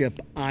relationship,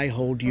 I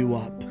hold you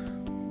up.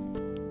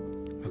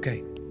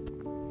 Okay.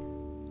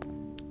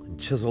 And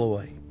chisel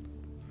away.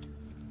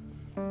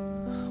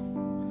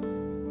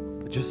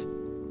 But just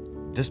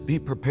be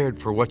prepared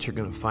for what you're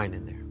going to find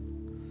in there.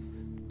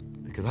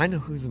 Because I know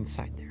who's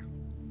inside there.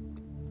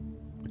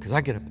 Because I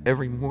get up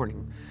every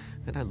morning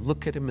and I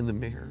look at him in the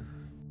mirror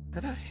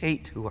and I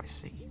hate who I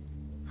see.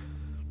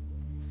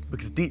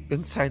 Because deep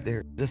inside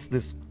there, this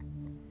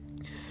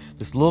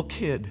little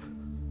kid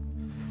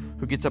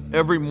who gets up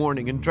every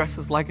morning and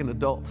dresses like an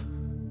adult.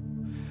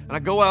 And I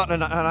go out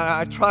and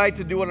I try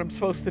to do what I'm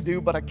supposed to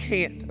do, but I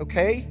can't,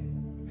 okay?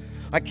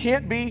 I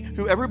can't be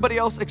who everybody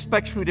else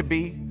expects me to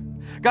be.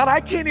 God,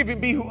 I can't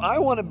even be who I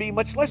want to be,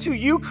 much less who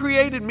you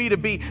created me to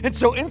be. And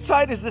so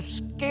inside is this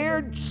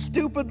scared,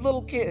 stupid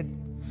little kid.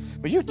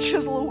 But you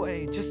chisel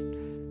away, just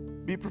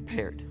be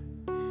prepared.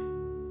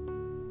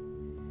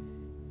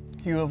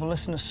 You have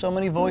listened to so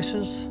many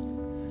voices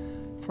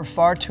for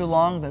far too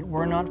long that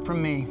were not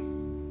from me.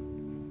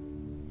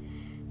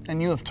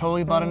 And you have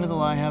totally bought into the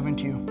lie,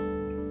 haven't you?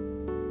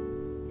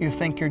 You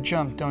think you're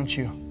junk, don't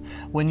you?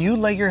 When you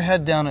lay your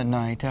head down at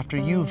night after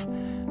you've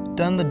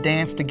done the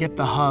dance to get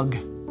the hug,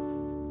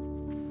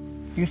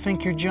 you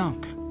think you're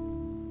junk.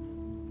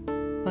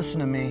 Listen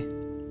to me.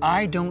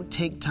 I don't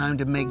take time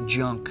to make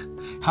junk.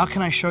 How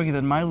can I show you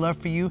that my love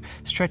for you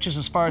stretches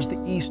as far as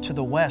the east to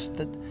the west?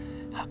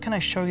 How can I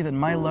show you that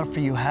my love for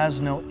you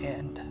has no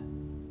end?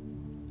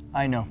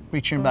 I know.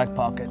 Reach in your back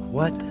pocket.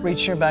 What?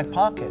 Reach in your back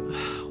pocket.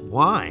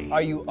 Why?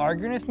 Are you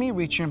arguing with me?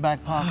 Reach in your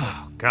back pocket.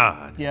 Oh,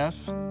 God.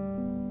 Yes?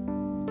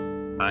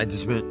 I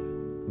just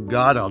meant,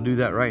 God, I'll do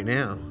that right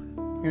now.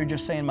 You're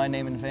just saying my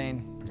name in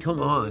vain. Come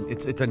on.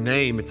 It's a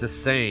name. It's a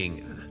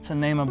saying. It's a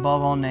name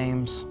above all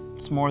names.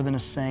 It's more than a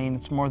saying.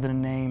 It's more than a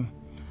name.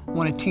 I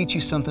want to teach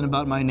you something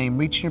about my name.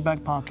 Reach in your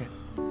back pocket.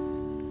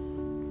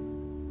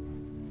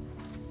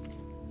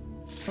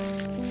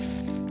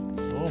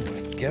 Oh,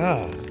 my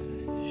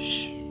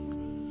gosh.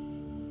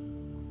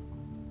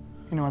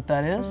 You know what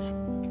that is?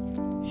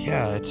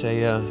 Yeah,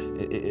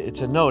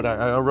 it's a note.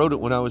 I wrote it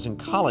when I was in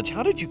college.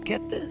 How did you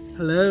get this?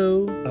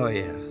 Hello? Oh,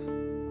 yeah.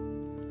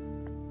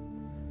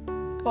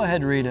 Go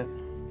ahead, read it.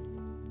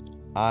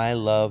 I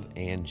love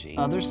Angie.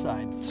 Other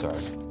side. Sorry.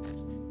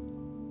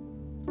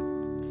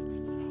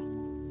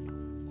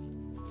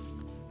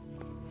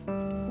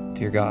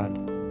 Dear God,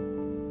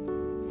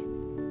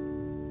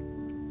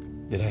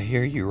 did I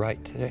hear you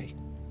right today?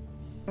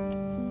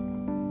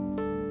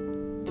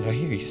 Did I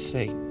hear you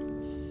say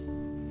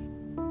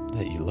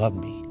that you love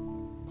me?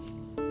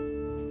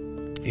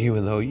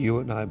 Even though you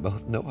and I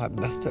both know I've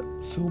messed up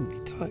so many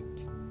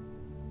times.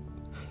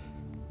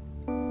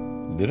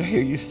 Did I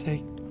hear you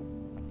say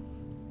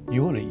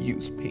you want to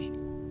use me?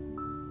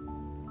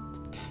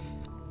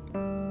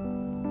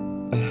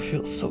 And I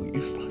feel so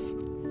useless.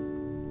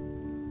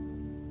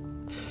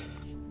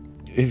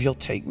 If you'll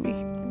take me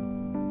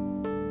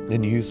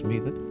and use me,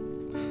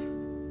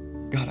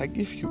 then God, I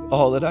give you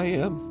all that I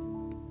am.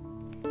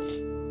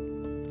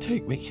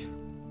 Take me.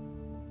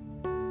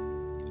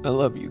 I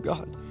love you,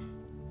 God.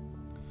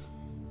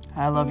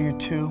 I love you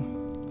too.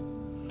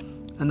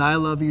 And I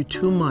love you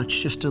too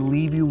much just to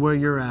leave you where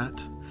you're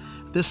at.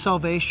 This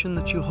salvation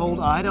that you hold,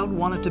 I don't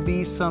want it to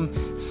be some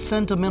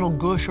sentimental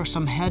gush or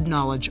some head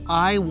knowledge.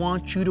 I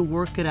want you to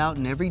work it out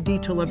in every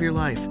detail of your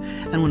life.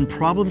 And when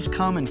problems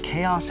come and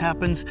chaos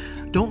happens,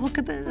 don't look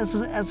at that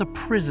as a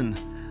prison,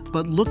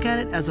 but look at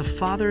it as a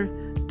father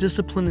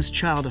disciplines his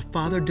child. A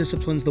father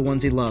disciplines the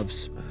ones he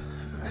loves.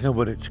 I know,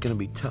 but it's going to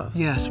be tough.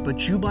 Yes,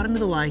 but you bought into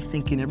the lie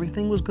thinking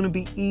everything was going to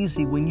be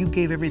easy when you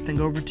gave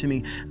everything over to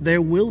me.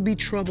 There will be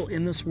trouble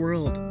in this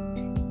world,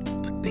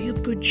 but be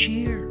of good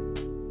cheer.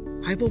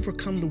 I've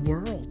overcome the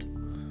world.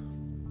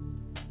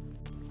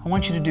 I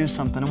want you to do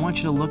something. I want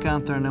you to look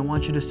out there and I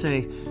want you to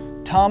say,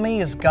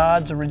 Tommy is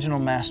God's original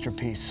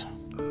masterpiece.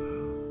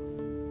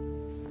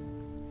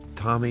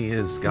 Tommy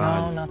is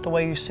God's... No, not the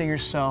way you see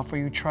yourself or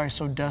you try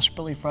so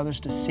desperately for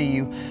others to see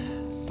you,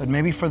 but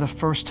maybe for the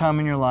first time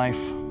in your life,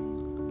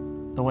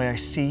 the way I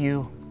see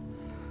you,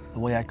 the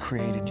way I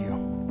created you.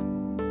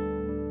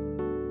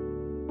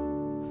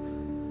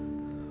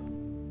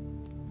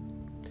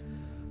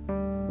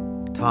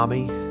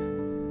 Tommy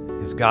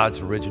is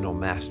God's original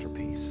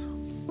masterpiece.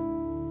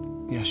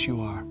 Yes,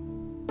 you are.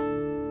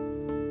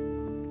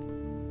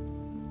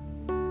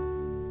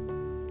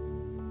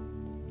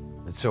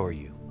 And so are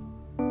you.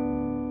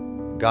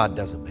 God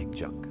doesn't make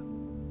junk.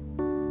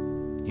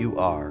 You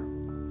are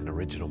an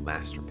original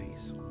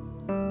masterpiece.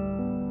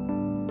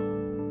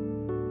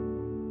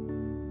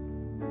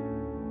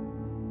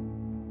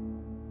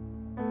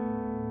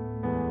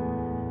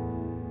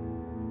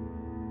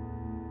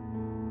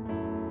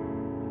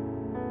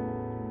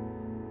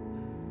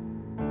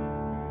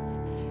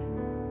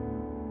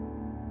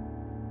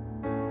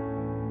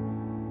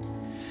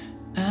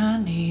 I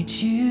need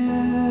you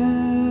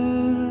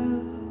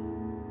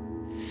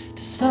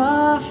to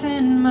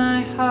soften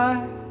my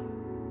heart,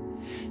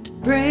 to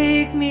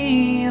break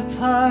me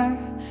apart.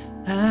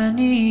 I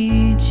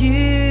need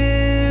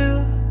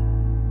you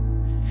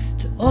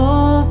to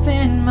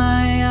open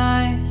my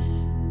eyes,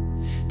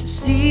 to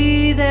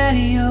see that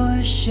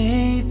you're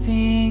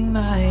shaping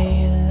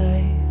my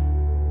life.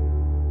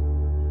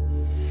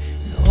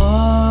 And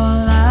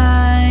all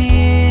I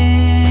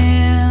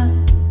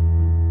am,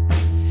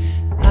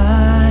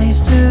 I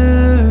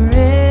surrender.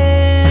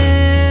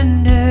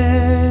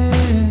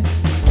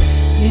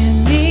 Give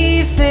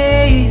me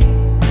faith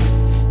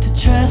to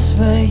trust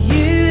what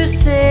you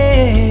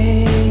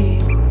say,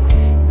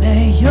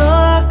 that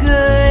you're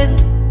good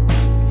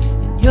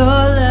and your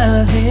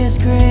love is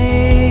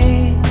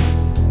great.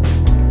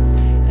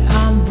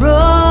 I'm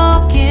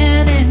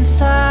broken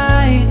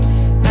inside,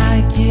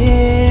 I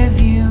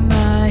give you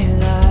my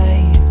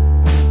life.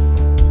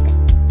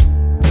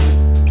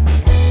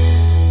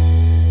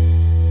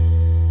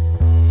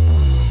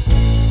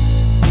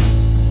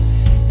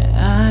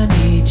 I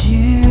need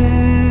you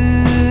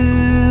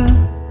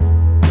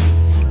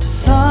to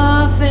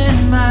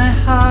soften my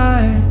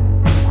heart,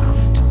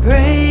 to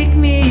break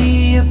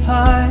me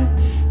apart.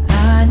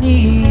 I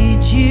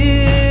need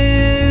you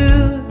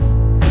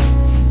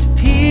to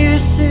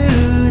pierce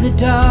through the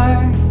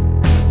dark,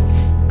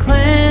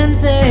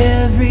 cleanse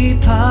every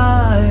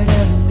part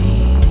of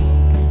me.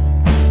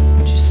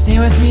 Just stay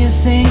with me and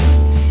sing.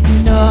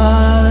 And all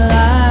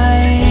I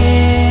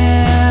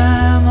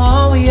am,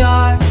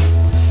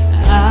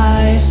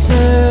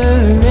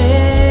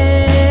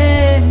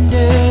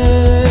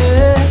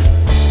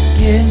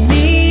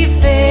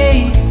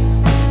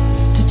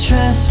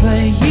 trust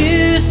what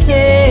you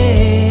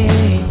say,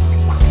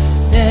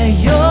 that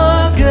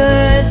you're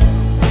good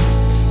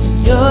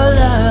and your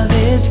love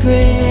is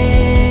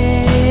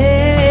great.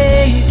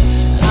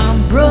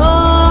 I'm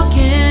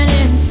broken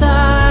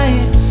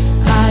inside,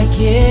 I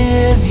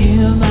give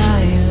you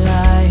my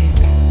life.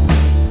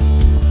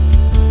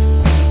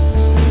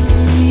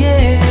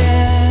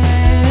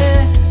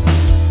 Yeah,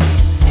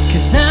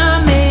 'cause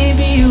I may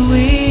be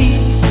weak,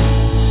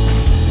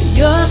 but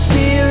your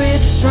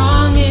spirit's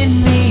strong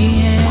in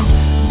me, and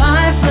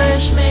my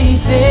flesh may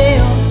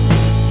fail,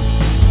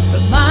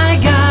 but my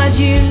God,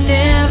 you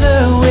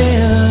never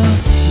will.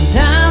 And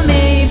I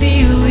may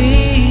be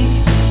weak,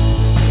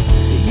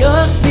 but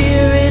your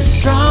spirit's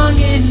strong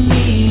in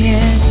me,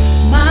 and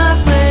my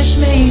flesh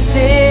may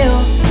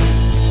fail,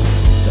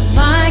 but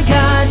my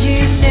God,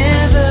 you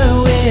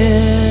never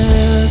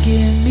will.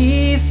 Give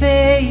me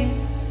faith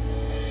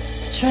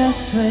to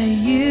trust what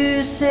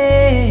you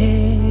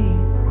say,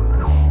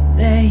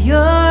 that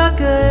you're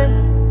good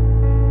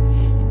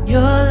and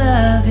your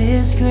love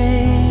is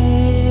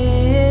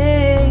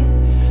great.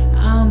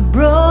 I'm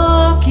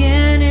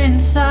broken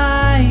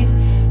inside,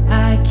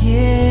 I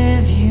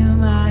give you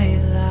my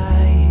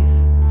life.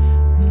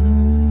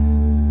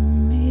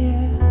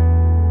 Yeah.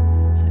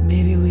 So I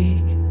may be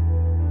weak,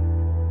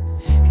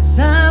 'cause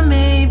I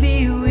may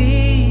be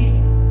weak,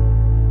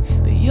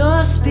 but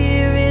your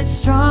spirit's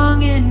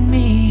strong in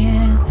me,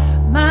 and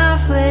my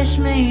flesh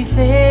may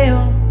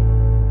fail,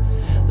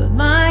 but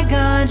my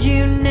God,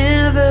 you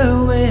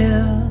never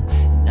will.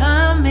 And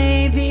I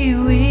may be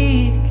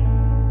weak,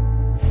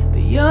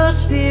 but your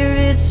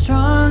spirit's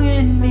strong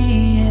in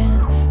me,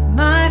 and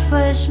my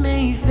flesh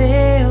may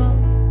fail,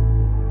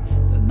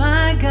 but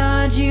my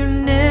God, you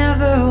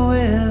never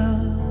will.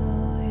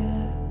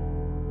 Yeah.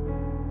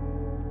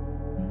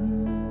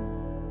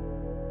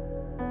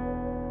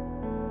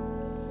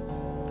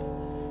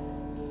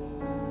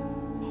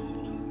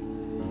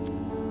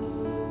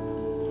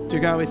 Dear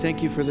God, we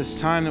thank you for this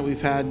time that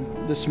we've had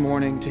this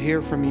morning to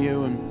hear from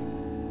you. And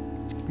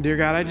dear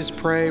God, I just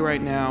pray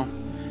right now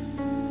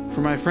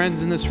for my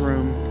friends in this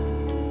room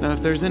that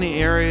if there's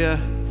any area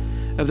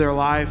of their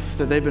life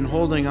that they've been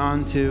holding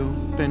on to,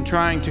 been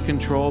trying to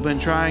control, been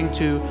trying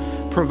to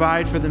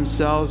provide for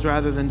themselves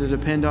rather than to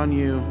depend on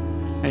you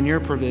and your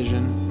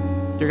provision,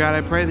 dear God,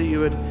 I pray that you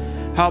would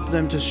help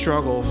them to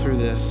struggle through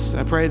this.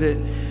 I pray that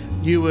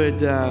you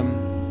would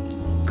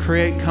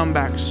create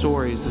comeback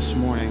stories this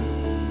morning.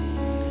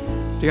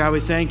 Dear God,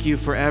 we thank you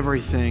for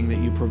everything that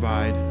you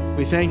provide.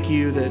 We thank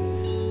you that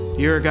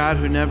you're a God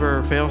who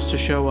never fails to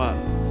show up.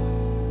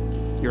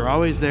 You're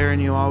always there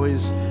and you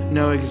always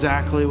know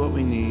exactly what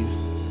we need.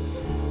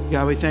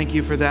 God, we thank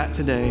you for that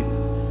today.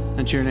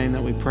 It's your name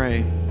that we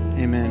pray.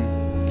 Amen.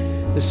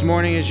 This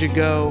morning as you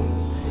go,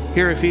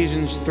 hear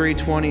Ephesians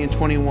 3:20 and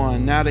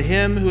 21. Now to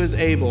him who is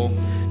able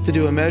to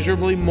do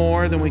immeasurably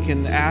more than we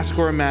can ask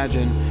or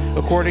imagine,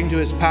 according to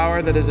his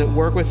power that is at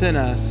work within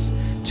us,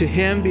 to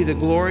him be the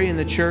glory in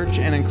the church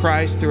and in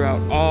Christ throughout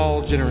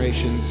all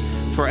generations,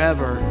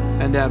 forever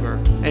and ever.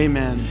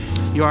 Amen.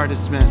 You are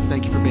dismissed.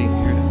 Thank you for being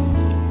here today.